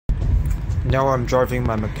Now I'm driving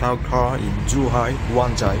my Macau car in Zhuhai,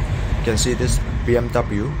 Guangzhou. You can see this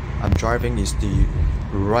BMW I'm driving is the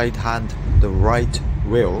right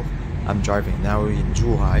wheel I'm driving now in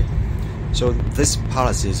Zhuhai. So this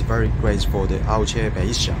policy is very great for the HK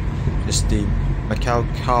Macau. It's the Macau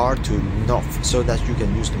car to north, so that you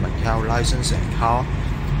can use the Macau license and car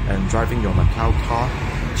and driving your Macau car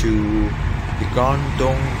to the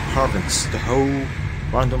Guangdong province, the whole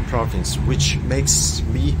Guangdong province, which makes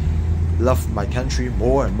me love my country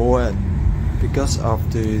more and more. And because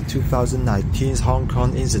of the 2019 Hong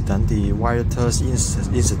Kong incident, the rioters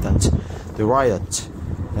incident, the riot,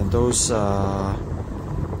 and those Hong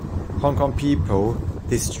Kong people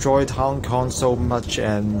destroyed Hong Kong so much,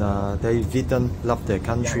 and they didn't love their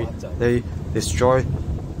country. They destroyed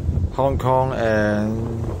Hong Kong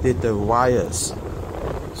and did the riots.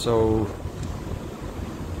 So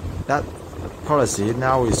that policy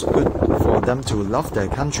now is good for them to love their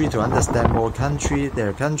country, to understand more country,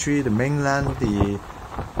 their country, the mainland,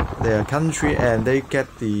 their country, and they get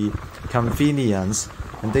the convenience,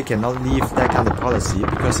 and they cannot leave that kind of policy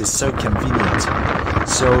because it's so convenient.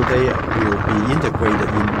 So they will be integrated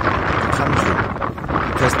in the country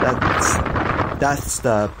because that's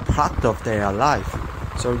the part of their life.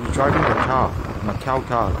 So you're driving the car, Macau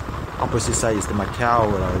car, opposite side is the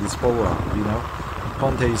Macau Lisboa,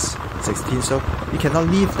 Ponte is 16, so you cannot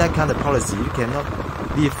leave that kind of policy. You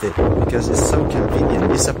cannot leave it because it's so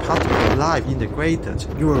convenient. It's a part of your life, integrated.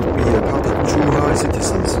 You will be a part of Zhuhai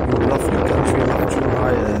citizens. You will love your country, love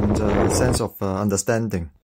Zhuhai, and sense of understanding.